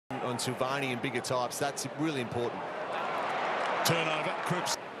and Silvani and bigger types. That's really important. Turnover.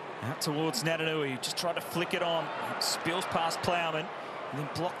 Cripps. Out towards Natanui. Just tried to flick it on. Spills past Plowman. And then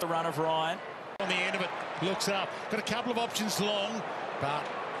blocked the run of Ryan. On the end of it. Looks up. Got a couple of options long. But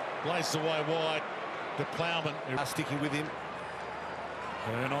blazes away wide to Plowman. Sticking with him.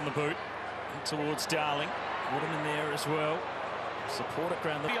 Hearn on the boot. Towards Darling. Waterman there as well. Support at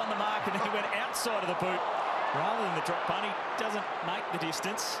ground. On the mark, and then he went outside of the boot. Rather than the drop punt, he doesn't make the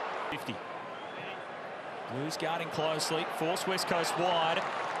distance. 50. Blues guarding closely. Force West Coast wide.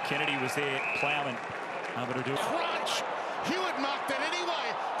 Kennedy was there. Plowman able to do it. Crunch! Hewitt marked that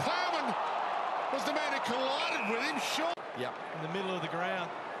anyway. Plowman was the man who collided with him. Sure. Yeah, in the middle of the ground.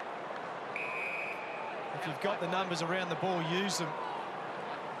 If you've got the numbers around the ball, use them.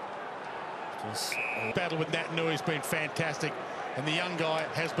 Battle with Natanui has been fantastic. And the young guy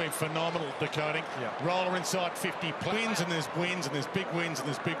has been phenomenal decoding. Yeah. Roller inside 50. Wins and there's wins and there's big wins and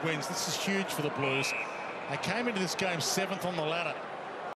there's big wins. This is huge for the Blues. They came into this game 7th on the ladder.